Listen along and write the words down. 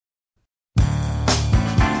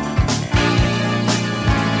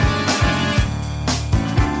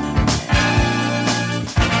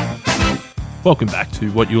Welcome back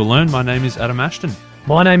to What You Will Learn. My name is Adam Ashton.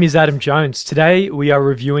 My name is Adam Jones. Today we are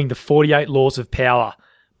reviewing The 48 Laws of Power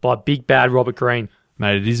by Big Bad Robert Greene.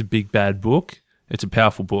 Mate, it is a big bad book. It's a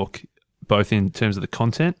powerful book, both in terms of the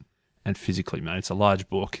content and physically, mate. It's a large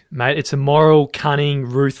book. Mate, it's immoral, cunning,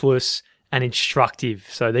 ruthless, and instructive.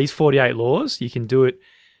 So these 48 laws, you can do it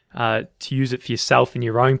to use it for yourself in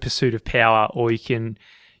your own pursuit of power, or you can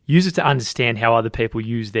use it to understand how other people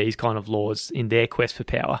use these kind of laws in their quest for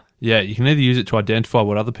power. Yeah, you can either use it to identify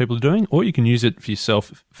what other people are doing, or you can use it for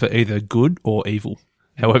yourself for either good or evil.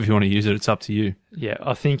 However you want to use it, it's up to you. Yeah,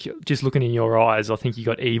 I think just looking in your eyes, I think you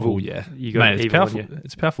got evil. Oh, yeah. You got mate, it's evil powerful. in you.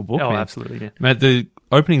 It's a powerful book, Oh, man. absolutely, yeah. Mate, the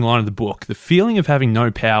opening line of the book, the feeling of having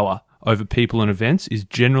no power over people and events is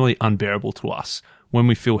generally unbearable to us. When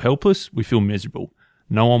we feel helpless, we feel miserable.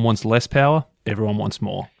 No one wants less power, everyone wants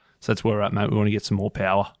more. So that's where we're at, mate. We want to get some more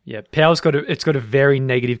power. Yeah, power's got a very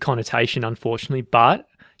negative connotation, unfortunately, but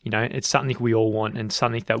you know, it's something we all want and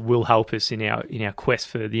something that will help us in our quest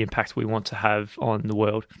for the impact we want to have on the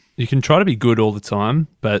world. You can try to be good all the time,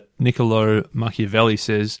 but Niccolo Machiavelli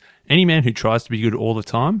says, any man who tries to be good all the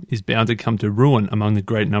time is bound to come to ruin among the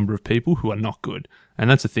great number of people who are not good. And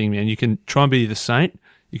that's the thing, man. You can try and be the saint.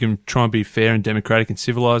 You can try and be fair and democratic and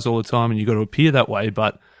civilized all the time, and you've got to appear that way,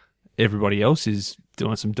 but everybody else is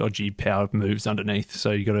doing some dodgy power moves underneath, so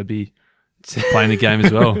you got to be playing the game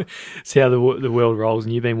as well. It's how the world rolls,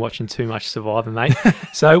 and you've been watching too much Survivor, mate.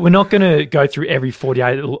 So we're not going to go through every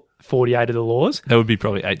 48 of the laws. That would be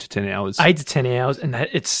probably 8 to 10 hours. 8 to 10 hours, and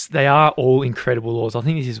they are all incredible laws. I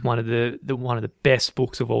think this is one of the best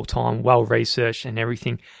books of all time, well researched and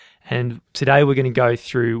everything. And today we're going to go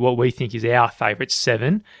through what we think is our favourite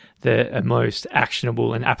 7 that are most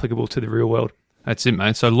actionable and applicable to the real world. That's it,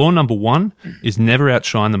 mate. So law number 1 is never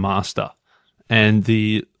outshine the master. And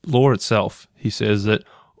the law itself, he says that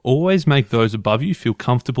always make those above you feel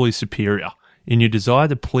comfortably superior. In your desire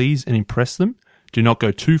to please and impress them, do not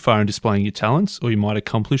go too far in displaying your talents, or you might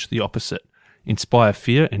accomplish the opposite. Inspire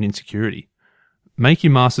fear and insecurity. Make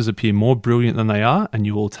your masters appear more brilliant than they are, and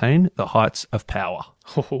you will attain the heights of power.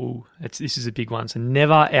 Oh, this is a big one. So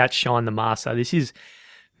never outshine the master. This is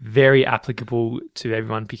very applicable to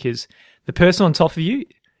everyone, because the person on top of you,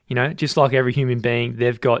 you know, just like every human being,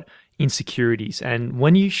 they've got insecurities. And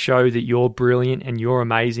when you show that you're brilliant and you're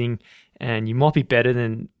amazing and you might be better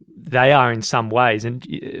than they are in some ways, and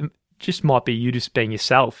it just might be you just being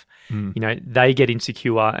yourself, you know, they get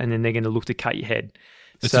insecure and then they're going to look to cut your head.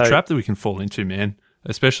 It's a trap that we can fall into, man,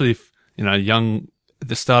 especially if, you know, at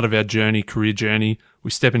the start of our career journey, we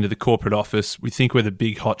step into the corporate office, we think we're the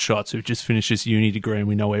big hot shots who've just finished this uni degree and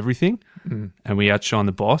we know everything, and we outshine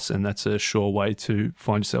the boss, and that's a sure way to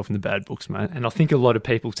find yourself in the bad books, mate. And I think a lot of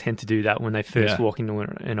people tend to do that when they first walk into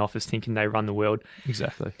an office thinking they run the world.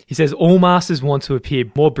 Exactly. He says, all masters want to appear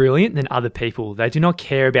more brilliant than other people. They do not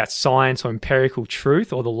care about science or empirical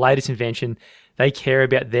truth or the latest invention. They care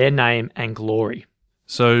about their name and glory.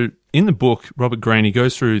 So in the book, Robert Greene, he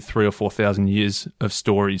goes through 3,000 or 4,000 years of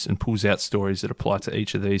stories and pulls out stories that apply to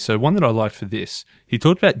each of these. So one that I liked for this, he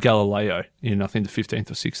talked about Galileo in, I think, the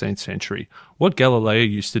 15th or 16th century. What Galileo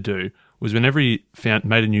used to do was whenever he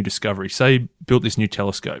made a new discovery, say he built this new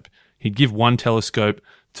telescope, he'd give one telescope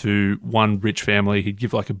to one rich family. He'd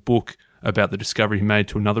give like a book about the discovery he made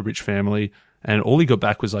to another rich family, and all he got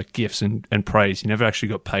back was like gifts and praise. He never actually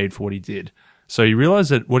got paid for what he did. So he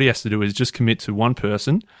realized that what he has to do is just commit to one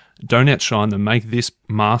person, don't outshine them, make this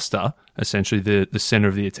master essentially the center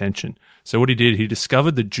of the attention. So what he did, he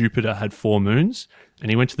discovered that Jupiter had 4 moons, and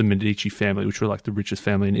he went to the Medici family, which were like the richest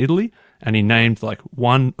family in Italy, and he named like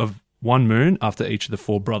one moon after each of the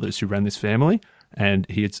 4 brothers who ran this family. And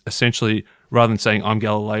he had essentially, rather than saying, I'm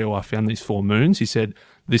Galileo, I found these 4 moons, he said,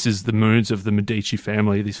 this is the moons of the Medici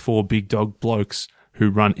family, these 4 big dog blokes who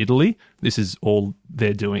run Italy. This is all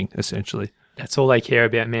they're doing, essentially. That's all they care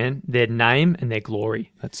about, man. Their name and their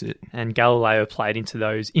glory. That's it. And Galileo played into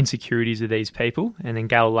those insecurities of these people. And then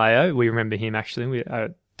Galileo, we remember him actually. I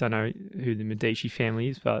don't know who the Medici family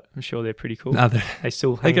is, but I'm sure they're pretty cool. No, they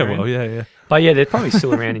still hang go around. well, yeah. But yeah, they're probably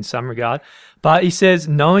still around in some regard. But he says,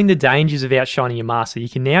 knowing the dangers of outshining your master, you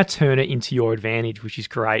can now turn it into your advantage, which is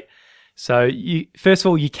great. So first of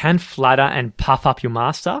all, you can flatter and puff up your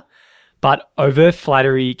master. But overt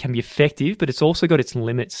flattery can be effective, but it's also got its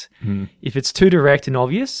limits. If it's too direct and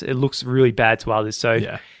obvious, it looks really bad to others. So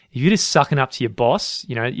if you're just sucking up to your boss,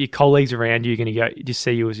 you know, your colleagues around you are going to just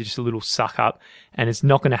see you as just a little suck up, and it's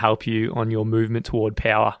not going to help you on your movement toward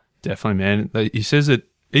power. Definitely, man. He says that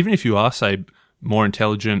even if you are, say, more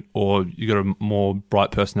intelligent or you got a more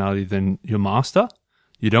bright personality than your master,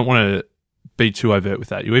 you don't want to be too overt with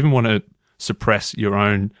that. You even want to suppress your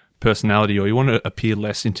own personality or you want to appear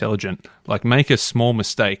less intelligent, like make a small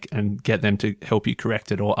mistake and get them to help you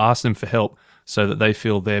correct it, or ask them for help so that they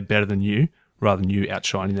feel they're better than you rather than you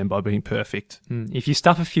outshining them by being perfect. If you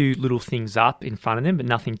stuff a few little things up in front of them, but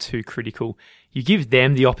nothing too critical, you give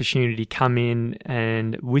them the opportunity to come in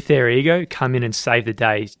and, with their ego, come in and save the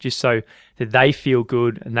day, just so that they feel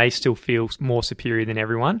good and they still feel more superior than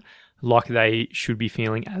everyone, like they should be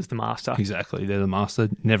feeling as the master. Exactly. They're the master.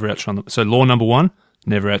 Never outshine them. So law number 1,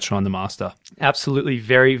 never outshine the master. Absolutely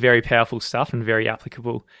very, very powerful stuff and very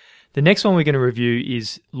applicable. The next one we're going to review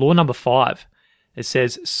is law number 5. It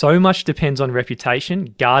says, so much depends on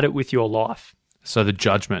reputation, guard it with your life. So the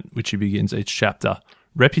judgment, which he begins each chapter.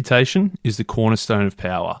 Reputation is the cornerstone of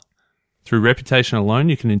power. Through reputation alone,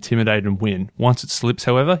 you can intimidate and win. Once it slips,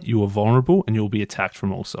 however, you are vulnerable and you will be attacked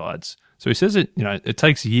from all sides. So he says it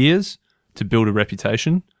takes years to build a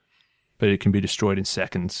reputation, but it can be destroyed in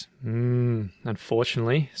seconds.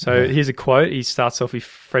 Unfortunately. So here's a quote. He starts off with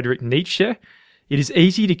Friedrich Nietzsche. It is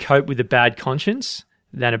easy to cope with a bad conscience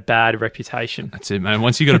than a bad reputation. That's it, man.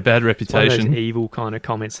 Once you got a bad reputation... One of those evil kind of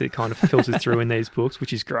comments that kind of filters through in these books,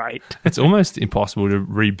 which is great. It's almost impossible to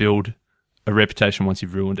rebuild a reputation once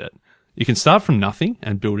you've ruined it. You can start from nothing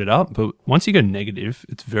and build it up, but once you go negative,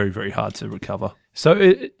 it's very, very hard to recover. So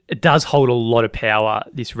it does hold a lot of power,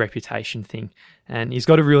 this reputation thing. And he's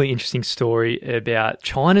got a really interesting story about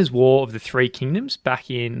China's War of the Three Kingdoms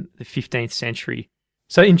back in the 15th century.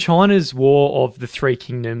 So in China's War of the Three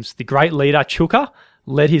Kingdoms, the great leader Chuka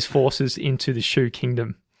led his forces into the Shu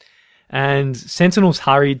Kingdom. And sentinels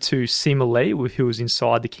hurried to Sima Li, who was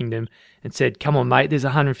inside the kingdom, and said, come on, mate, there's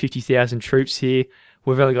 150,000 troops here.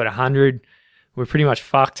 We've only got 100. We're pretty much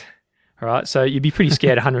fucked. All right, so you'd be pretty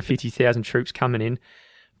scared of 150,000 troops coming in.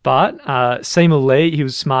 But Sima Li, he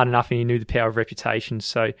was smart enough and he knew the power of reputation.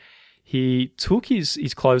 So he took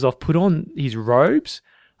his clothes off, put on his robes,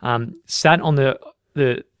 sat on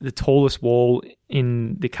the tallest wall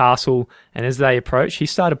in the castle, and as they approached, he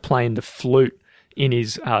started playing the flute in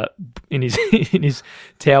his in his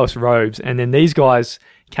Taoist robes. And then these guys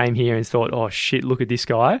came here and thought, oh shit, look at this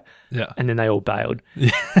guy. Yeah. And then they all bailed.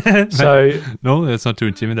 So no, that's not too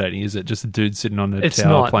intimidating, is it? Just a dude sitting on a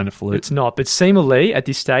tower playing a flute. It's not. But Sima Li, at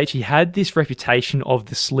this stage, he had this reputation of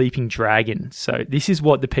the sleeping dragon. So this is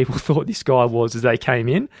what the people thought this guy was as they came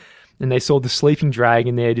in. And they saw the sleeping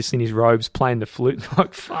dragon there just in his robes playing the flute.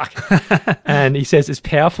 Like, fuck. And he says, as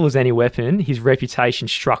powerful as any weapon, his reputation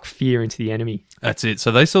struck fear into the enemy. That's it.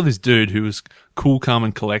 So they saw this dude who was cool, calm,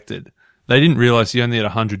 and collected. They didn't realize he only had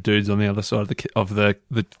 100 dudes on the other side of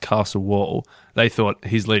the castle wall. They thought,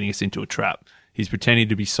 he's leading us into a trap. He's pretending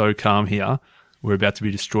to be so calm here. We're about to be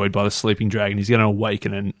destroyed by the sleeping dragon. He's going to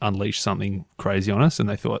awaken and unleash something crazy on us. And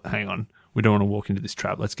they thought, hang on, we don't want to walk into this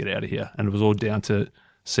trap. Let's get out of here. And it was all down to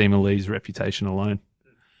Sima Li's reputation alone.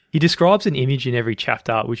 He describes an image in every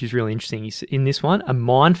chapter, which is really interesting. He's in this one, a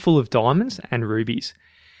mine full of diamonds and rubies.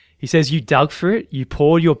 He says, you dug for it, you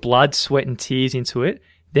poured your blood, sweat, and tears into it,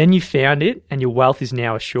 then you found it, and your wealth is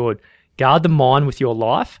now assured. Guard the mine with your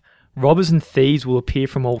life. Robbers and thieves will appear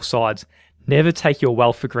from all sides. Never take your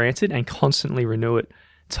wealth for granted and constantly renew it.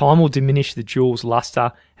 Time will diminish the jewels'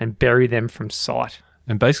 luster and bury them from sight.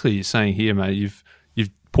 And basically you're saying here, mate, you've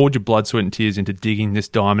poured your blood, sweat and tears into digging this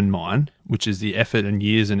diamond mine, which is the effort and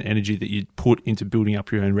years and energy that you put into building up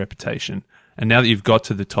your own reputation. And now that you've got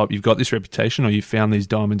to the top, you've got this reputation or you've found these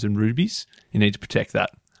diamonds and rubies, you need to protect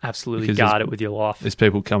that. Absolutely, because guard it with your life. There's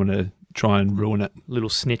people coming to try and ruin it. Little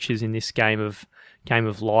snitches in this game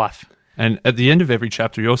of life. And at the end of every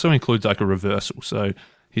chapter, he also includes like a reversal. So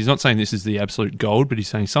he's not saying this is the absolute gold, but he's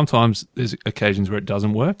saying sometimes there's occasions where it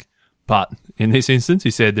doesn't work. But in this instance,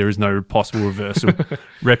 he said there is no possible reversal.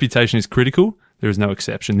 Reputation is critical. There is no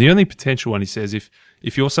exception. The only potential one, he says, if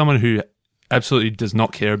you're someone who absolutely does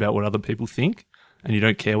not care about what other people think and you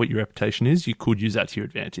don't care what your reputation is, you could use that to your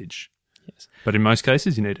advantage. Yes. But in most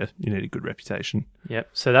cases, you need a good reputation. Yep.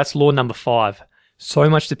 So that's law number 5. So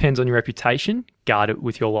much depends on your reputation. Guard it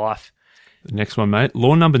with your life. The next one, mate.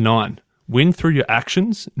 Law number 9. Win through your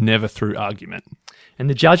actions, never through argument. And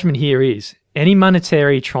the judgment here is, any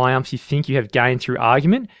monetary triumph you think you have gained through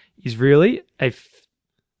argument is really a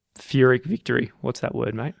Pyrrhic victory. What's that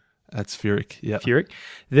word, mate? That's Pyrrhic, yeah. Pyrrhic.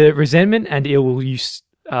 The resentment and ill will you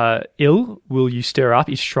stir up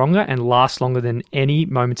is stronger and lasts longer than any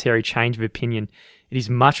momentary change of opinion. It is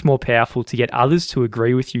much more powerful to get others to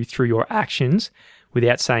agree with you through your actions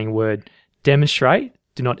without saying a word. Demonstrate,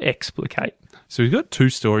 do not explicate. So we've got 2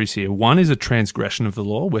 stories here. One is a transgression of the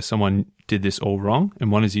law where someone did this all wrong, and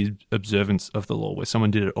one is the observance of the law where someone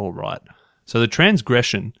did it all right. So the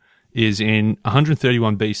transgression is in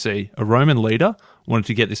 131 BC, a Roman leader wanted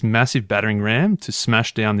to get this massive battering ram to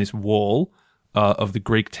smash down this wall of the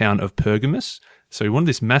Greek town of Pergamus. So he wanted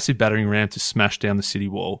this massive battering ram to smash down the city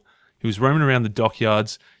wall. He was roaming around the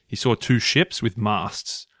dockyards. He saw 2 ships with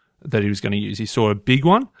masts that he was going to use. He saw a big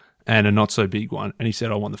one and a not so big one. And he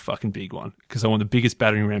said, I want the fucking big one because I want the biggest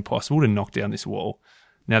battering ram possible to knock down this wall.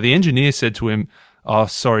 Now, the engineer said to him, oh,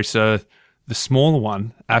 sorry, sir, the smaller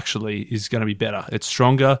one actually is going to be better. It's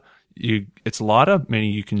stronger. It's lighter,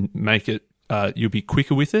 meaning you can make it, you'll be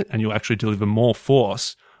quicker with it and you'll actually deliver more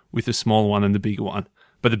force with the smaller one than the bigger one.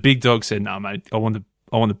 But the big dog said, no, mate, I want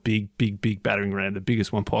the big battering ram, the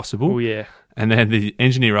biggest one possible. Oh, yeah. And then the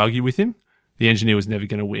engineer argued with him. The engineer was never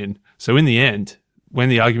going to win. So in the end, when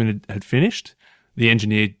the argument had finished, the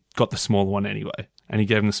engineer got the smaller one anyway. And he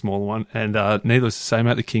gave him the smaller one. And needless to say,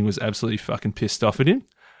 mate, the king was absolutely fucking pissed off at him.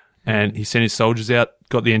 And he sent his soldiers out,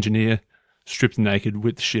 got the engineer, stripped him naked,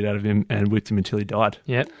 whipped the shit out of him, and whipped him until he died.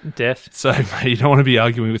 Yep, death. So, mate, you don't want to be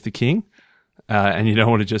arguing with the king. And you don't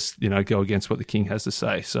want to just, go against what the king has to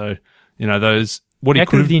say. So, those... How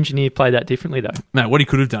could have the engineer played that differently, though? No, what he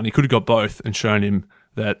could have done, he could have got both and shown him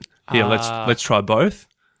that, let's try both.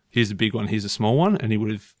 Here's the big one, here's the small one. And he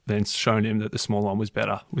would have then shown him that the small one was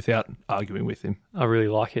better without arguing with him. I really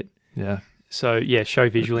like it. Yeah. So, yeah, show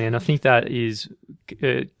visually. And I think that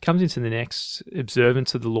comes into the next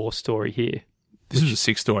observance of the law story here. This was a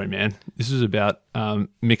sick story, man. This was about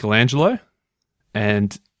Michelangelo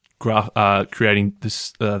and creating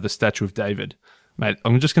the statue of David. Mate,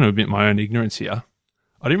 I'm just going to admit my own ignorance here.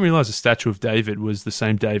 I didn't realise the statue of David was the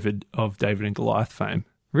same David of David and Goliath fame.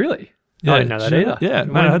 Really? Yeah, I didn't know that either. Yeah,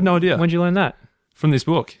 mate, I had no idea. When did you learn that? From this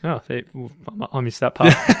book. Oh, I missed that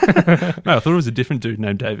part. No, I thought it was a different dude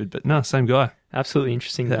named David, but no, same guy. Absolutely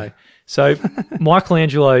interesting, though. So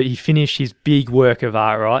Michelangelo, he finished his big work of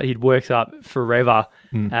art, right? He'd worked up forever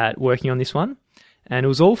at working on this one. And it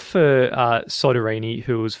was all for Soderini,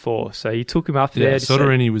 who it was for. So he took him up there.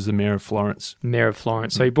 Soderini was the mayor of Florence. Mayor of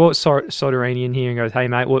Florence. So he brought Soderini in here and goes, hey,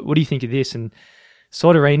 mate, what do you think of this? And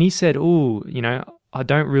Soderini said, I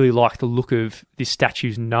don't really like the look of this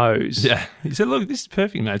statue's nose. Yeah. He said, look, this is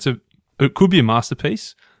perfect, mate. It could be a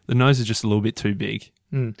masterpiece. The nose is just a little bit too big.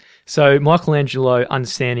 So Michelangelo,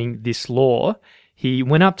 understanding this law, he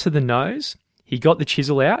went up to the nose. He got the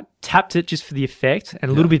chisel out, tapped it just for the effect, and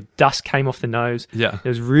a little bit of dust came off the nose. Yeah.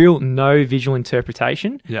 There was no visual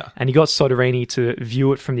interpretation. Yeah. And he got Soderini to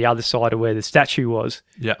view it from the other side of where the statue was.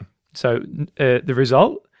 Yeah. So the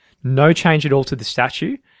result, no change at all to the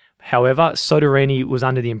statue. However, Soderini was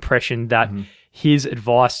under the impression that his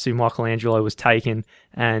advice to Michelangelo was taken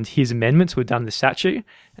and his amendments were done to the statue,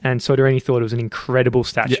 and Soderini thought it was an incredible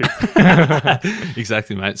statue. Yeah.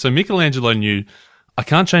 Exactly, mate. So Michelangelo knew, I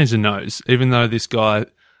can't change the nose, even though this guy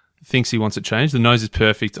thinks he wants it changed. The nose is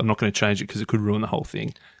perfect. I'm not going to change it because it could ruin the whole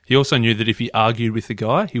thing. He also knew that if he argued with the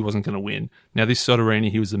guy, he wasn't going to win. Now, this Soderini,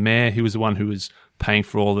 he was the mayor. He was the one who was paying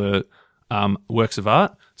for all the works of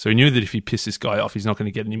art. So he knew that if he pissed this guy off, he's not going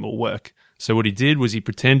to get any more work. So what he did was he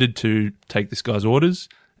pretended to take this guy's orders,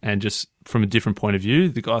 and just from a different point of view,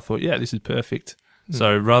 the guy thought, yeah, this is perfect.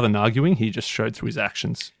 So rather than arguing, he just showed through his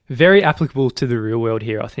actions. Very applicable to the real world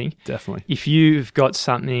here, I think. Definitely. If you've got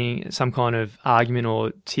some kind of argument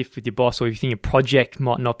or tiff with your boss, or if you think a project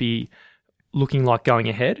might not be looking like going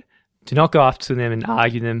ahead, do not go after them and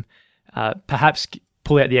argue them. Perhaps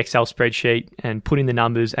pull out the Excel spreadsheet and put in the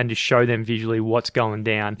numbers and just show them visually what's going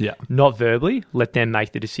down. Yeah. Not verbally. Let them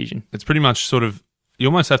make the decision. It's pretty much sort of, you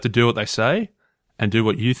almost have to do what they say and do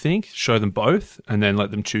what you think, show them both, and then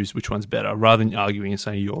let them choose which one's better, rather than arguing and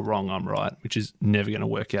saying you're wrong, I'm right, which is never going to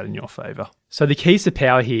work out in your favour. So the keys to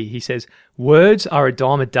power here, he says, words are a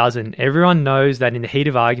dime a dozen. Everyone knows that in the heat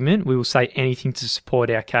of argument, we will say anything to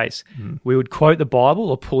support our case. We would quote the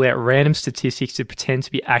Bible or pull out random statistics to pretend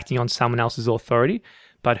to be acting on someone else's authority,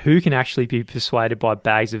 but who can actually be persuaded by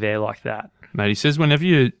bags of air like that? Mate, he says whenever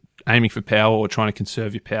you're aiming for power or trying to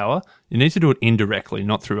conserve your power, you need to do it indirectly,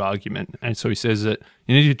 not through argument. And so he says that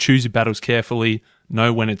you need to choose your battles carefully,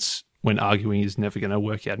 know when arguing is never going to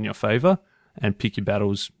work out in your favour, and pick your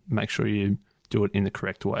battles, make sure you do it in the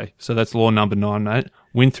correct way. So that's law number 9, mate.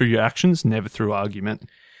 Win through your actions, never through argument.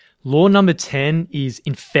 Law number 10 is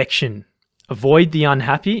infection. Avoid the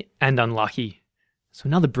unhappy and unlucky. So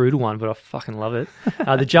another brutal one, but I fucking love it.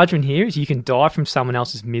 The judgment here is you can die from someone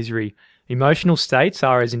else's misery. Emotional states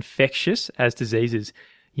are as infectious as diseases.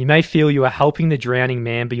 You may feel you are helping the drowning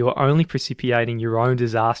man, but you are only precipitating your own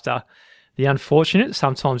disaster. The unfortunate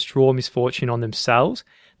sometimes draw misfortune on themselves.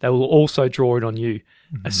 They will also draw it on you.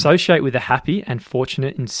 Associate with the happy and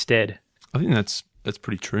fortunate instead. I think that's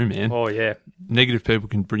pretty true, man. Oh, yeah. Negative people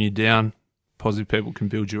can bring you down. positive people can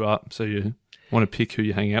build you up. So you want to pick who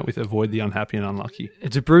you hang out with, avoid the unhappy and unlucky.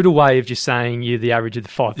 It's a brutal way of just saying you're the average of the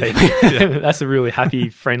 5 people. Yeah. That's a really happy,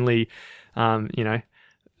 friendly,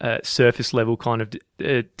 surface level kind of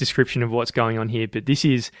description of what's going on here. But this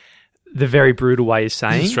is the very brutal way of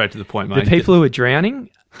saying Straight to the point, mate. the people who are drowning,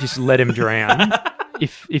 just let them drown.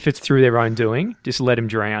 If it's through their own doing, just let them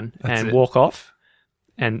drown and walk off.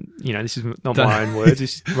 And, this is not my own words.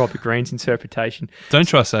 This is Robert Greene's interpretation. Don't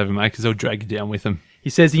try to save them, mate, because they'll drag you down with them. He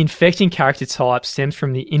says the infecting character type stems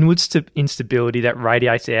from the inward instability that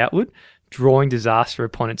radiates outward, drawing disaster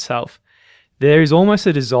upon itself. There is almost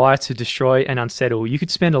a desire to destroy and unsettle. You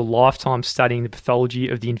could spend a lifetime studying the pathology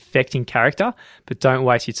of the infecting character, but don't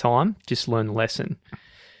waste your time. Just learn the lesson.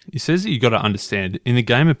 He says that you've got to understand, in the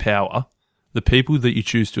game of power, the people that you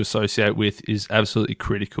choose to associate with is absolutely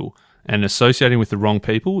critical. And associating with the wrong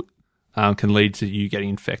people can lead to you getting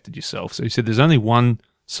infected yourself. So he said there's only one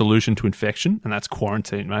solution to infection, and that's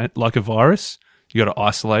quarantine, mate. Like a virus, you got to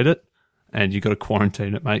isolate it, and you got to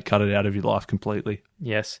quarantine it, mate. Cut it out of your life completely.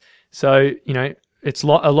 Yes. So, it's a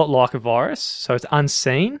lot like a virus. So it's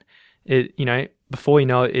unseen. Before you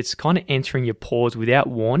know it, it's kind of entering your pores without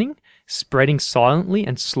warning, spreading silently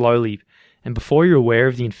and slowly. And before you're aware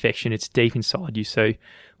of the infection, it's deep inside you. So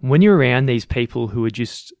when you're around these people who are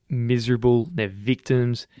just miserable, they're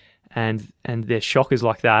victims, and they're shockers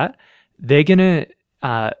like that, they're going to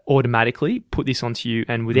automatically put this onto you.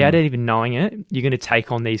 And without even knowing it, you're going to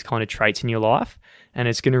take on these kind of traits in your life, and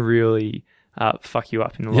it's going to really fuck you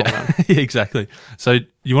up in the long run. Yeah, exactly. So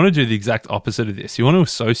you want to do the exact opposite of this. You want to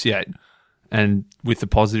associate and with the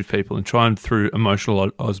positive people and try and, through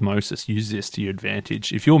emotional osmosis, use this to your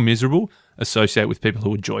advantage. If you're miserable, associate with people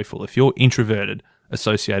who are joyful. If you're introverted,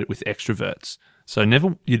 associate it with extroverts. So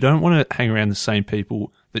you don't want to hang around the same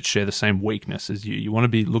people that share the same weakness as you. You want to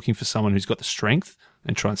be looking for someone who's got the strength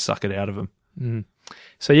and try and suck it out of them. Mm.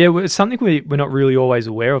 So yeah, it's something we're not really always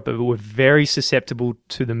aware of, but we're very susceptible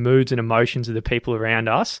to the moods and emotions of the people around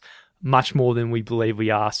us, much more than we believe we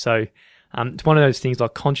are. So it's one of those things,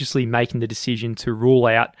 like consciously making the decision to rule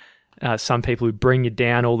out some people who bring you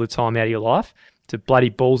down all the time out of your life. It's a bloody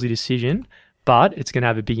ballsy decision, but it's going to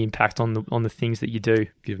have a big impact on the things that you do.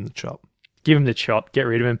 Give them the chop. Give them the chop. Get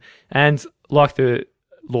rid of them. And like the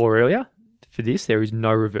law earlier, for this, there is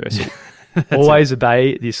no reversal. Always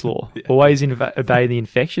obey this law. Yeah. Always obey the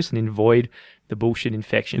infectious and avoid the bullshit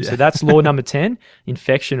infection. Yeah. So that's law number 10,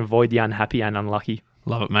 infection, avoid the unhappy and unlucky.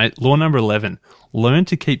 Love it, mate. Law number 11, learn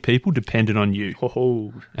to keep people dependent on you.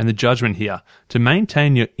 Oh. And the judgment here, to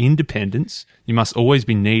maintain your independence, you must always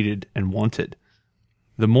be needed and wanted.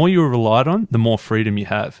 The more you are relied on, the more freedom you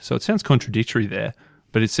have. So it sounds contradictory there,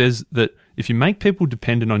 but it says that if you make people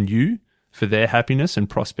dependent on you for their happiness and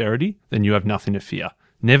prosperity, then you have nothing to fear.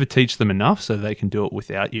 Never teach them enough so they can do it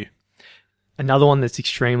without you. Another one that's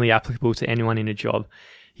extremely applicable to anyone in a job.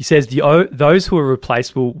 He says those who are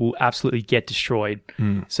replaceable will absolutely get destroyed.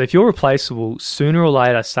 So if you're replaceable, sooner or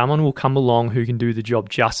later, someone will come along who can do the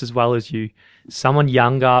job just as well as you. Someone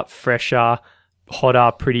younger, fresher,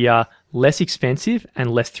 hotter, prettier, less expensive,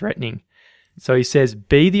 and less threatening. So he says,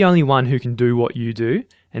 be the only one who can do what you do,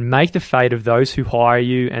 and make the fate of those who hire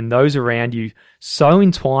you and those around you so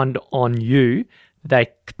entwined on you they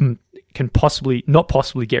can not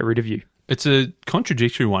possibly get rid of you. It's a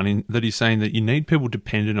contradictory one in that he's saying that you need people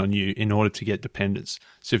dependent on you in order to get dependence.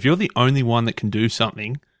 So if you're the only one that can do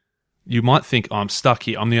something, you might think, I'm stuck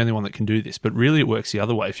here, I'm the only one that can do this. But really it works the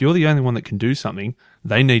other way. If you're the only one that can do something,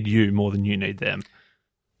 they need you more than you need them.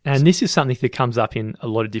 And this is something that comes up in a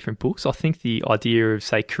lot of different books. I think the idea of,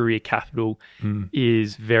 say, career capital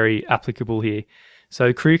is very applicable here.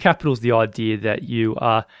 So career capital is the idea that you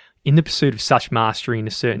are in the pursuit of such mastery in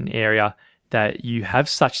a certain area that you have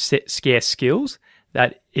such scarce skills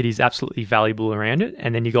that it is absolutely valuable around it.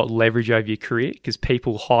 And then you've got leverage over your career because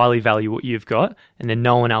people highly value what you've got, and then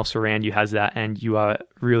no one else around you has that, and you are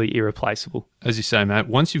really irreplaceable. As you say, mate,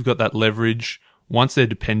 once you've got that leverage, once they're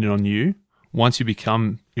dependent on you, once you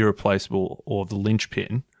become irreplaceable or the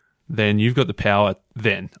linchpin, then you've got the power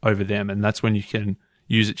then over them, and that's when you can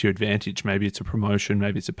use it to your advantage. Maybe it's a promotion,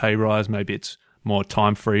 maybe it's a pay rise, maybe it's more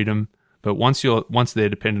time freedom. But once they're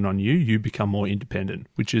dependent on you, you become more independent,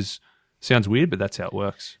 which sounds weird, but that's how it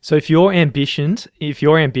works. So if you're ambitious,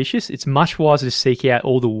 it's much wiser to seek out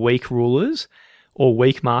all the weak rulers or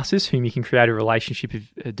weak masters whom you can create a relationship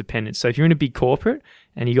of dependence. So if you're in a big corporate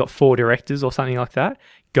and you got 4 directors or something like that,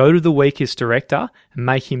 go to the weakest director and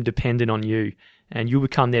make him dependent on you, and you'll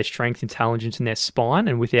become their strength, intelligence, and their spine.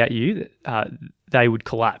 And without you, they would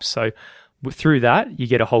collapse. So through that, you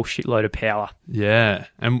get a whole shitload of power. Yeah.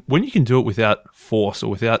 And when you can do it without force or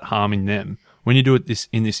without harming them, when you do it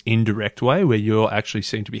in this indirect way where you're actually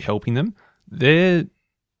seen to be helping them, they're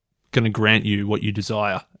going to grant you what you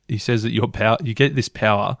desire. He says that you get this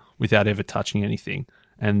power without ever touching anything.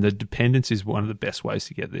 And the dependence is one of the best ways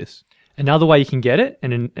to get this. Another way you can get it,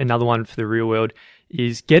 and another one for the real world,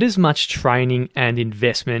 is get as much training and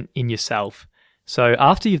investment in yourself. So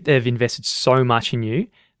after they've invested so much in you,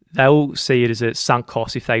 they'll see it as a sunk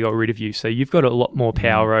cost if they got rid of you. So you've got a lot more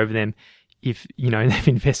power over them if, they've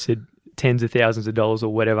invested tens of thousands of dollars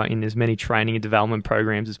or whatever in as many training and development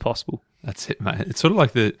programs as possible. That's it, mate. It's sort of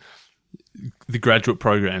like the graduate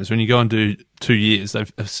programs. When you go and do 2 years,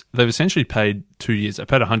 they've essentially paid 2 years. They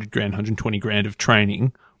paid $100,000, $120,000 of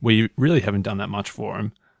training where you really haven't done that much for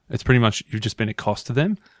them. It's pretty much you've just been a cost to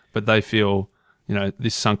them, but they feel,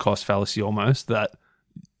 this sunk cost fallacy almost that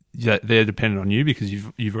they're dependent on you because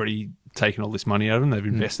you've already taken all this money out of them. They've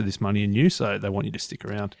invested this money in you, so they want you to stick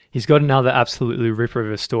around. He's got another absolutely ripper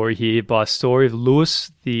of a story here by a story of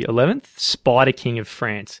Louis XI, Spider King of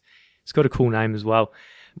France. It's got a cool name as well.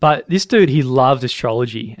 But this dude, he loved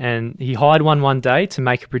astrology, and he hired one day to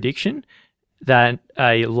make a prediction that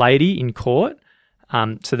a lady in court,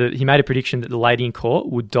 he made a prediction that the lady in court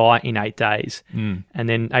would die in 8 days. And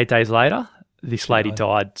then 8 days later, this lady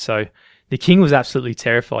died. So the king was absolutely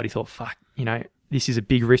terrified. He thought, fuck, this is a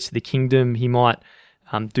big risk to the kingdom. He might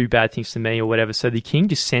do bad things to me or whatever. So the king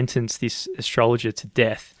just sentenced this astrologer to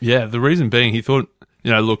death. Yeah, the reason being he thought,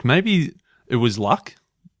 look, maybe it was luck,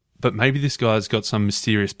 but maybe this guy's got some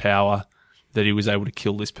mysterious power that he was able to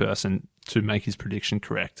kill this person to make his prediction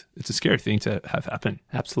correct. It's a scary thing to have happen.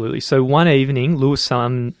 Absolutely. So one evening, Louis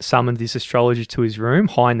summoned this astrologer to his room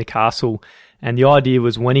high in the castle. And the idea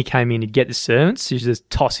was when he came in, he'd get the servants to just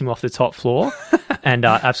toss him off the top floor and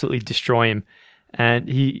absolutely destroy him. And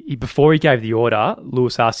he before he gave the order,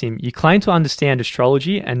 Louis asked him, "You claim to understand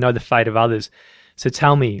astrology and know the fate of others. So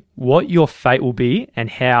tell me what your fate will be and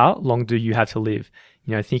how long do you have to live?"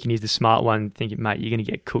 Thinking he's the smart one, thinking, mate, you're going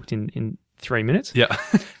to get cooked in 3 minutes. Yeah.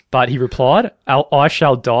 But he replied, I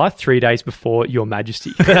shall die 3 days before your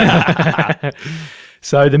majesty.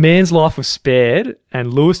 So the man's life was spared,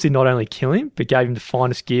 and Louis did not only kill him, but gave him the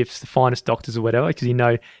finest gifts, the finest doctors or whatever, because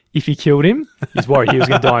if he killed him, he's worried he was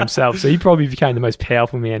going to die himself. So he probably became the most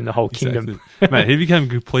powerful man in the whole kingdom. Exactly. Mate, he became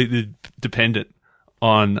completely dependent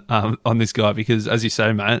on this guy because, as you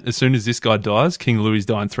say, mate, as soon as this guy dies, King Louis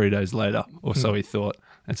dying 3 days later, or so he thought.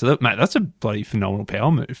 And so, that's a bloody phenomenal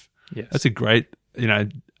power move. Yes. That's a great,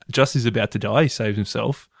 just as he's about to die, he saves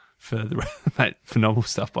himself for phenomenal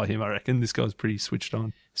stuff by him, I reckon. This guy's pretty switched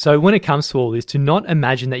on. So when it comes to all this, do not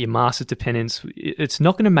imagine that your master's dependence, it's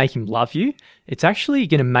not going to make him love you. It's actually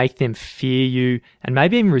going to make them fear you and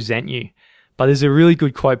maybe even resent you. But there's a really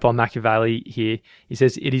good quote by Machiavelli here. He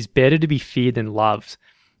says, "It is better to be feared than loved,"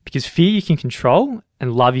 because fear you can control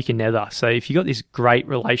and love you can never. So if you got this great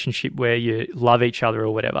relationship where you love each other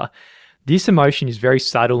or whatever, this emotion is very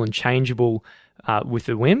subtle and changeable with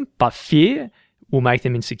a whim, but fear will make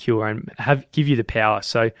them insecure and give you the power.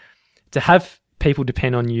 So to have people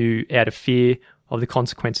depend on you out of fear of the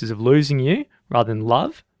consequences of losing you rather than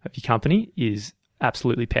love of your company is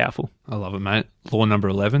absolutely powerful. I love it, mate. Law number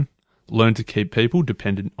 11, learn to keep people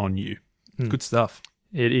dependent on you. Good stuff.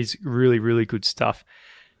 It is really, really good stuff.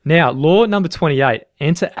 Now, law number 28,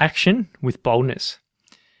 enter action with boldness.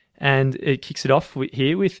 And it kicks it off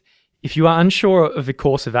here with, if you are unsure of a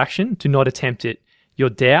course of action, do not attempt it. Your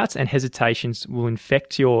doubts and hesitations will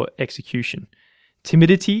infect your execution.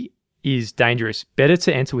 Timidity is dangerous. Better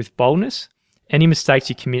to enter with boldness. Any mistakes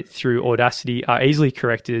you commit through audacity are easily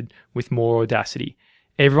corrected with more audacity.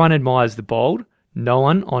 Everyone admires the bold. No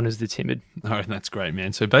one honors the timid. Oh, that's great,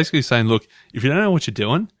 man. So basically saying, look, if you don't know what you're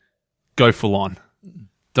doing, go full on.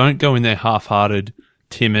 Don't go in there half-hearted,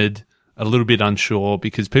 timid, a little bit unsure,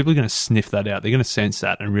 because people are going to sniff that out. They're going to sense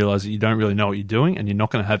that and realize that you don't really know what you're doing and you're not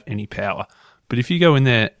going to have any power. But if you go in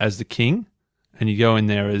there as the king and you go in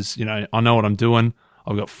there as, I know what I'm doing,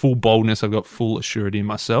 I've got full boldness, I've got full assurity in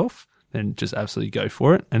myself, then just absolutely go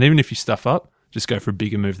for it. And even if you stuff up, just go for a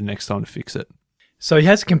bigger move the next time to fix it. So he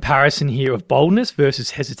has a comparison here of boldness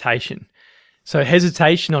versus hesitation. So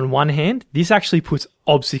hesitation on one hand, this actually puts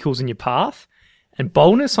obstacles in your path, and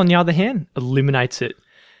boldness on the other hand eliminates it.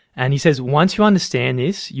 And he says, once you understand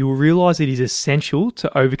this, you will realize it is essential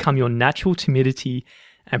to overcome your natural timidity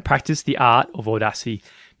and practice the art of audacity.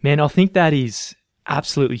 Man, I think that is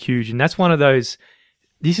absolutely huge. And this is one of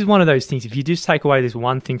those things, if you just take away this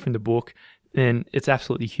one thing from the book, then it's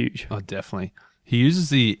absolutely huge. Oh, definitely. He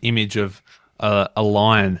uses the image of a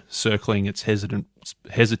lion circling its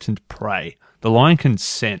hesitant prey. The lion can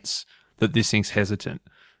sense that this thing's hesitant.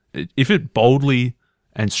 If it boldly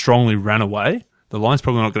and strongly ran away, the lion's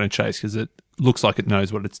probably not going to chase because it looks like it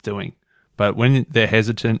knows what it's doing. But when they're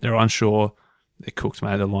hesitant, they're unsure, they're cooked,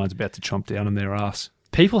 mate. The lion's about to chomp down on their ass.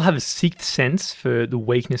 People have a sixth sense for the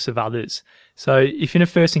weakness of others. So if in a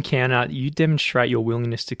first encounter you demonstrate your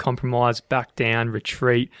willingness to compromise, back down,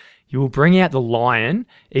 retreat, you will bring out the lion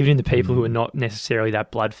even in the people who are not necessarily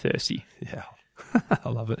that bloodthirsty. Yeah, I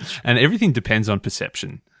love it. And everything depends on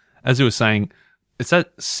perception. As you were saying, it's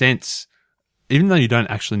that sense, even though you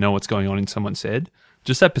don't actually know what's going on in someone's head,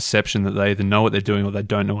 just that perception that they either know what they're doing or they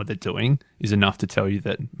don't know what they're doing is enough to tell you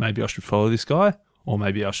that maybe I should follow this guy or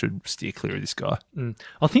maybe I should steer clear of this guy.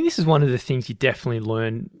 I think this is one of the things you definitely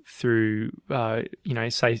learn through,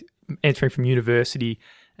 say, entering from university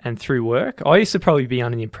and through work. I used to probably be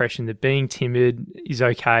under the impression that being timid is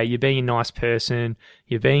okay. You're being a nice person.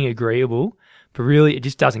 You're being agreeable. But really, it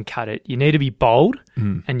just doesn't cut it. You need to be bold,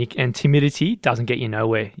 and timidity doesn't get you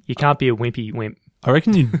nowhere. You can't be a wimpy wimp. I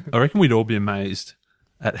reckon we'd all be amazed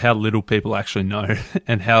at how little people actually know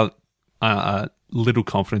and how little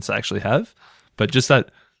confidence they actually have. But just that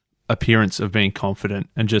appearance of being confident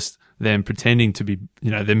and just them pretending to be,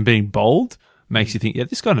 them being bold makes you think, yeah,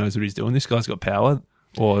 this guy knows what he's doing. This guy's got power.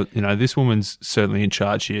 Or, this woman's certainly in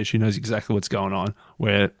charge here. She knows exactly what's going on.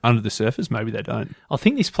 Where under the surface, maybe they don't. I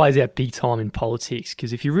think this plays out big time in politics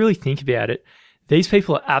because if you really think about it, these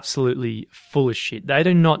people are absolutely full of shit. They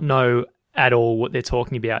do not know at all what they're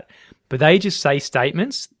talking about. But they just say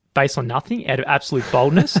statements based on nothing out of absolute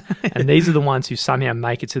boldness. And these are the ones who somehow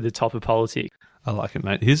make it to the top of politics. I like it,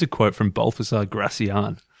 mate. Here's a quote from Balthasar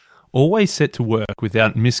Gracian. Always set to work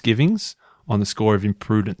without misgivings on the score of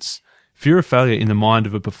imprudence. Fear of failure in the mind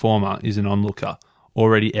of a performer is an onlooker,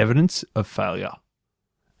 already evidence of failure.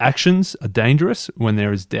 Actions are dangerous when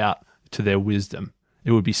there is doubt to their wisdom.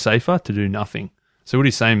 It would be safer to do nothing. So what are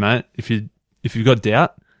you saying, mate? If you've got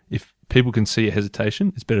doubt, if people can see your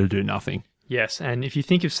hesitation, it's better to do nothing. Yes, and if you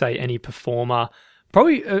think of, say, any performer,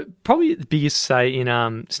 probably the biggest, say,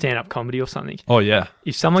 in stand-up comedy or something. Oh, yeah.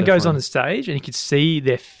 If someone goes on the stage and you can see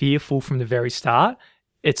they're fearful from the very start,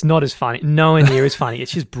 it's not as funny. Nowhere near as funny.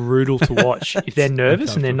 It's just brutal to watch if they're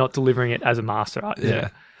nervous and they're not delivering it as a master. Yeah.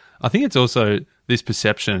 I think it's also this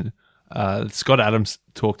perception Scott Adams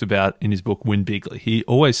talked about in his book, Win Bigly. He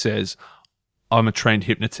always says, I'm a trained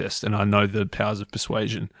hypnotist and I know the powers of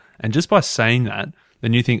persuasion. And just by saying that,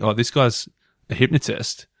 then you think, oh, this guy's a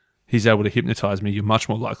hypnotist. He's able to hypnotize me. You're much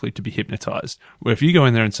more likely to be hypnotized. Where if you go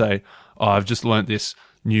in there and say, oh, I've just learnt this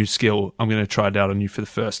new skill. I'm going to try it out on you for the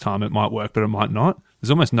first time. It might work, but it might not.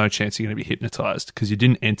 There's almost no chance you're going to be hypnotized because you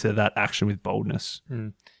didn't enter that action with boldness.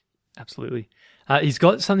 Absolutely. He's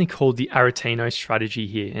got something called the Aretino strategy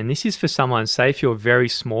here. And this is for someone, say if you're very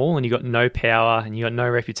small and you got no power and you got no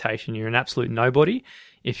reputation, you're an absolute nobody.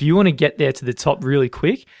 If you want to get there to the top really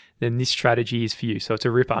quick, then this strategy is for you. So it's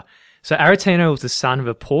a ripper. So Aretino was the son of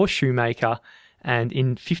a poor shoemaker. And in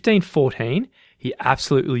 1514, he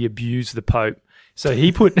absolutely abused the Pope. So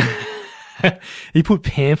he put he put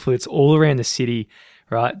pamphlets all around the city,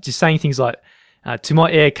 right? Just saying things like, to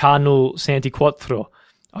my heir Cardinal Santiquattro,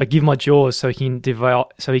 I give my jaws so he can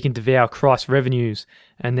devour Christ's revenues.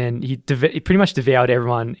 And then he pretty much devoured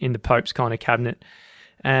everyone in the Pope's kind of cabinet.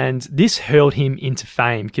 And this hurled him into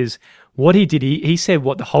fame because what he did, he said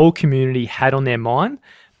what the whole community had on their mind,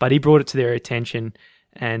 but he brought it to their attention.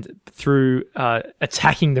 And through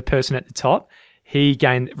attacking the person at the top, he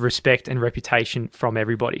gained respect and reputation from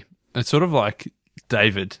everybody. It's sort of like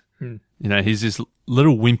David. He's this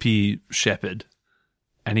little wimpy shepherd.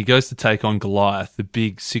 And he goes to take on Goliath, the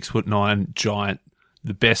big 6'9" giant,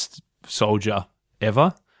 the best soldier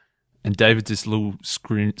ever. And David's this little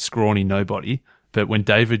scrawny nobody. But when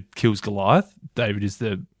David kills Goliath, David is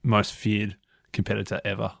the most feared competitor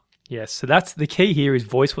ever. Yes, so that's the key here is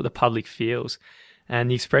voice what the public feels.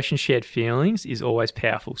 And the expression shared feelings is always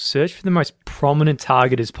powerful. Search for the most prominent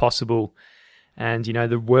target as possible. And,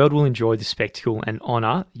 the world will enjoy the spectacle and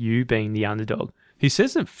honour you being the underdog. He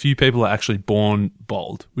says that few people are actually born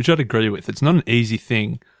bold, which I'd agree with. It's not an easy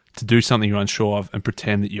thing to do something you're unsure of and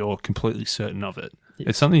pretend that you're completely certain of it. Yes.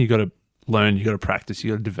 It's something you've got to learn, you've got to practice,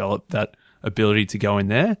 you've got to develop that ability to go in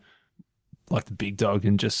there like the big dog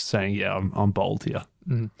and just saying, yeah, I'm bold here.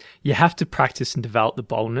 You have to practice and develop the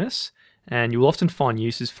boldness, and you'll often find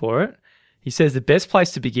uses for it. He says the best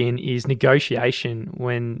place to begin is negotiation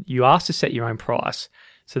when you ask to set your own price.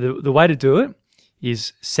 So the way to do it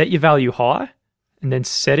is set your value high and then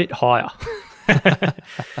set it higher.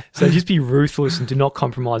 So just be ruthless and do not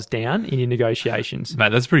compromise down in your negotiations.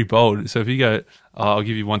 Mate, that's pretty bold. So if you go, I'll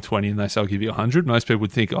give you 120 and they say I'll give you 100, most people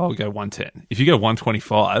would think, I'll go 110. If you go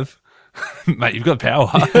 125, mate, you've got power.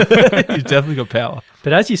 You've definitely got power.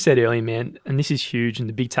 But as you said earlier, man, and this is huge and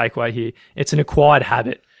the big takeaway here, it's an acquired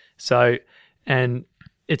habit. So and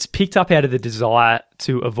it's picked up out of the desire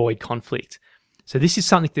to avoid conflict. So this is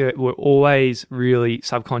something that we're always really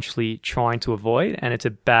subconsciously trying to avoid, and it's a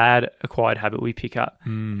bad acquired habit we pick up.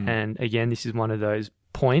 And again, this is one of those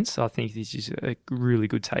points. I think this is a really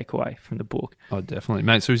good takeaway from the book. Oh, definitely,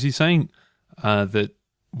 mate. So is he saying that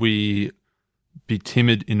we be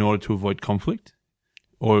timid in order to avoid conflict?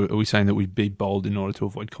 Or are we saying that we be bold in order to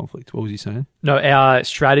avoid conflict? What was he saying? No, our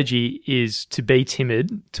strategy is to be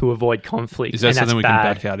timid to avoid conflict. Is that and something we that's can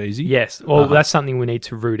bad. back out easy? Yes. Well, that's something we need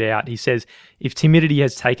to root out. He says, if timidity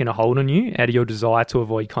has taken a hold on you out of your desire to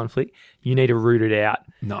avoid conflict, you need to root it out.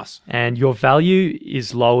 Nice. And your value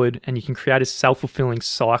is lowered, and you can create a self-fulfilling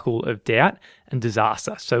cycle of doubt and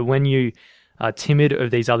disaster. So when you are timid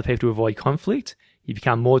of these other people to avoid conflict, you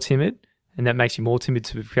become more timid, and that makes you more timid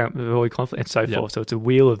to avoid conflict, and so forth. So it's a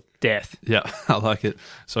wheel of death. Yeah, I like it.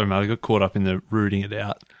 Sorry, mate, I got caught up in the rooting it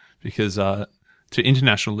out because to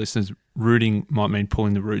international listeners, rooting might mean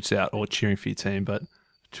pulling the roots out or cheering for your team, but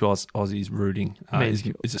to us Aussies, rooting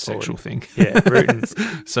is a sexual thing. Yeah, rooting.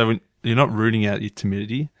 So when you're not rooting out your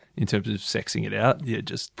timidity in terms of sexing it out, you're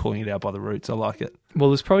just pulling it out by the roots. I like it. Well,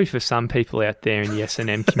 there's probably for some people out there in the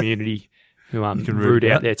S&M community who can root root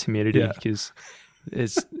out out. their timidity because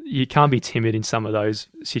you can't be timid in some of those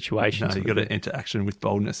No, situations. you've got to enter action with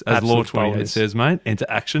boldness. As Absolute Law 28 boldness. says, mate, enter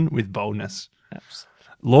action with boldness.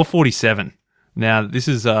 Law 47. Now, this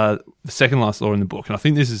is the second last law in the book, and I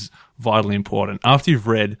think this is vitally important. After you've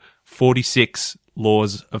read 46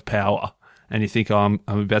 laws of power and you think, I'm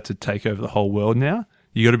about to take over the whole world now,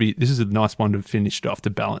 you got to be, this is a nice one to finish it off,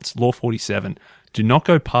 to balance. Law 47. Do not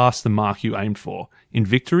go past the mark you aimed for. In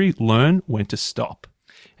victory, learn when to stop.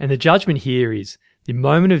 And the judgment here is the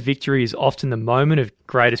moment of victory is often the moment of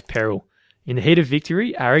greatest peril. In the heat of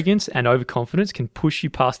victory, arrogance and overconfidence can push you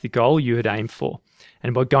past the goal you had aimed for.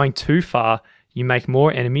 And by going too far, you make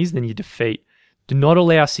more enemies than you defeat. Do not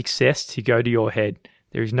allow success to go to your head.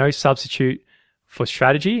 There is no substitute for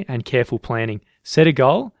strategy and careful planning. Set a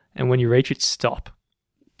goal, and when you reach it, stop.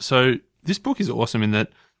 So this book is awesome in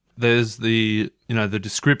that there's the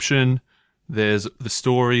description, there's the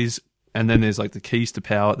stories, and then there's like the keys to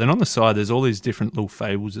power. Then on the side, there's all these different little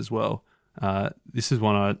fables as well. This is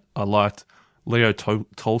one I liked. Leo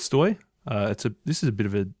Tolstoy. This is a bit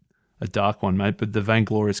of a dark one, mate, but the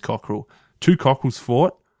vainglorious cockerel. 2 cockerels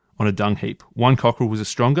fought on a dung heap. One cockerel was the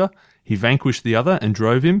stronger. He vanquished the other and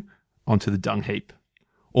drove him onto the dung heap.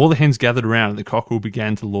 All the hens gathered around and the cockerel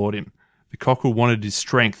began to laud him. The cockerel wanted his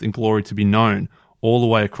strength and glory to be known all the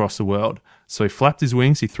way across the world. So he flapped his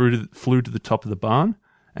wings, he flew to the top of the barn,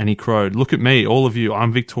 and he crowed, "Look at me, all of you,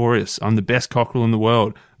 I'm victorious. I'm the best cockerel in the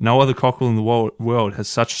world. No other cockerel in the world has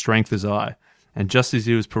such strength as I." And just as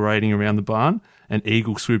he was parading around the barn, an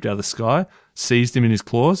eagle swooped out of the sky, seized him in his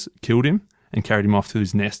claws, killed him, and carried him off to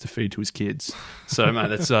his nest to feed to his kids. So, man,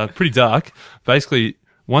 that's pretty dark. Basically,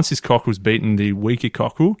 once his cockerel's beaten the weaker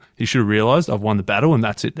cockerel, he should have realised, I've won the battle, and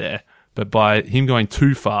that's it there. But by him going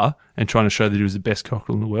too far and trying to show that he was the best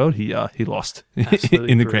cockerel in the world, he lost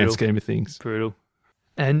in the grand scheme of things. Brutal.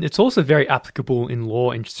 And it's also very applicable in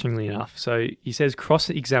law, interestingly enough. So he says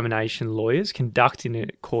cross-examination lawyers conduct in a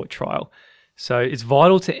court trial. So it's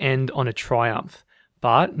vital to end on a triumph,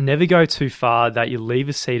 but never go too far that you leave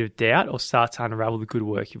a seed of doubt or start to unravel the good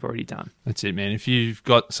work you've already done. That's it, man. If you've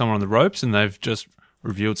got someone on the ropes and they've just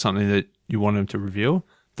revealed something that you want them to reveal,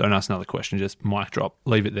 don't ask another question. Just mic drop.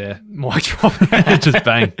 Leave it there. Mic drop. Just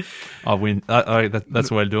bang. I win. That's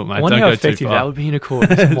the way to do it, mate. I wonder Don't how go too effective far. that would be in a court.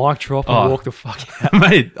 Just mic drop and walk the fuck out.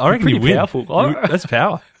 Mate, I reckon Pretty you win. powerful. That's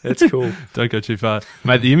power. That's cool. Don't go too far.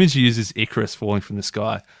 Mate, the image he uses is Icarus falling from the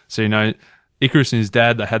sky. So, Icarus and his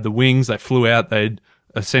dad, they had the wings, they flew out, they'd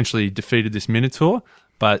essentially defeated this Minotaur.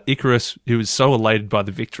 But Icarus, he was so elated by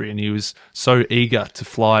the victory and he was so eager to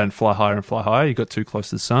fly and fly higher and fly higher. He got too close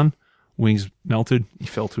to the sun. Wings melted. He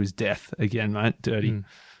fell to his death again, mate. Dirty.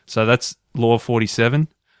 So that's law 47.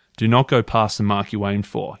 Do not go past the mark you aim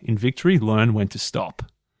for. In victory, learn when to stop.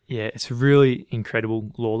 Yeah, it's a really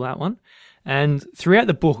incredible law, that one. And throughout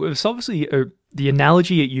the book, it's obviously the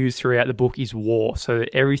analogy it used throughout the book is war. So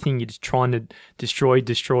everything you're just trying to destroy,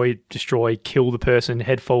 kill the person,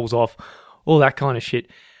 head falls off, all that kind of shit.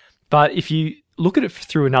 But if you look at it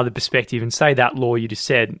through another perspective and say that law you just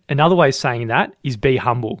said, another way of saying that is be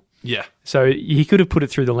humble. Yeah. So he could have put it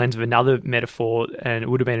through the lens of another metaphor and it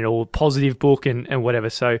would have been an all positive book and whatever.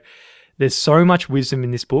 So there's so much wisdom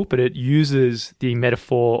in this book, but it uses the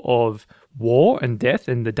metaphor of war and death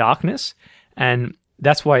and the darkness. And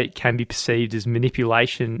that's why it can be perceived as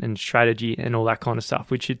manipulation and strategy and all that kind of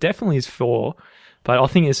stuff, which it definitely is for. But I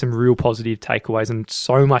think there's some real positive takeaways and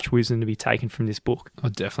so much wisdom to be taken from this book. Oh,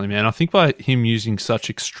 definitely, man. I think by him using such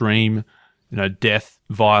extreme death,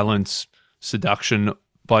 violence, seduction.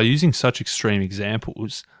 By using such extreme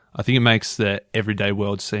examples, I think it makes the everyday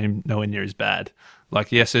world seem nowhere near as bad.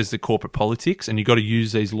 Like, yes, there's the corporate politics, and you've got to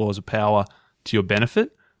use these laws of power to your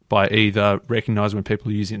benefit by either recognise when people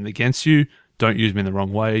are using them against you, don't use them in the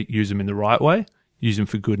wrong way, use them in the right way, use them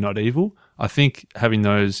for good, not evil. I think having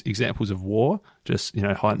those examples of war just,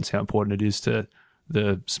 heightens how important it is to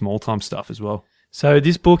the small-time stuff as well. So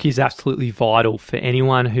this book is absolutely vital for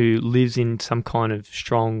anyone who lives in some kind of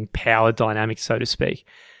strong power dynamic, so to speak.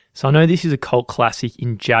 So I know this is a cult classic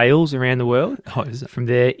in jails around the world. Oh, is it? From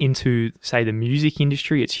there into, say, the music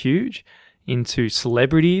industry, it's huge, into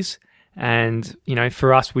celebrities. And,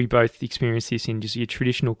 for us, we both experienced this in just your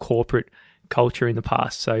traditional corporate culture in the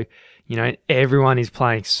past. So, everyone is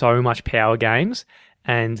playing so much power games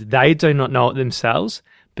and they do not know it themselves,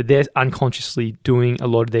 but they're unconsciously doing a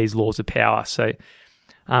lot of these laws of power. So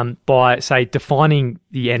by, say, defining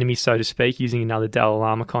the enemy, so to speak, using another Dalai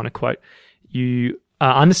Lama kind of quote, you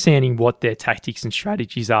are understanding what their tactics and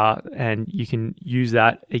strategies are, and you can use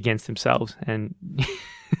that against themselves. And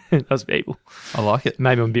that's evil. I like it.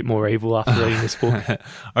 Maybe I'm a bit more evil after reading this book. I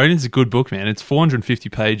reckon it's a good book, man. It's 450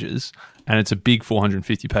 pages, and it's a big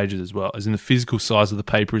 450 pages as well, as in the physical size of the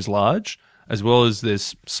paper is large, as well as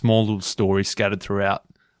there's small little stories scattered throughout.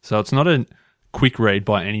 So it's not a quick read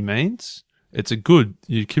by any means. It's a good,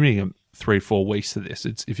 you're committing 3-4 weeks to this.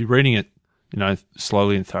 It's if you're reading it,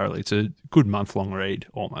 slowly and thoroughly, it's a good month-long read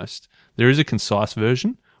almost. There is a concise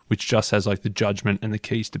version, which just has like the judgment and the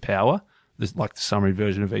keys to power. There's like the summary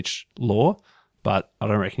version of each law, but I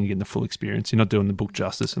don't reckon you're getting the full experience. You're not doing the book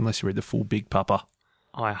justice unless you read the full big pupper.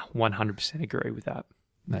 I 100% agree with that.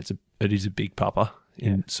 It is a big pupper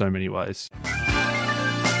in so many ways.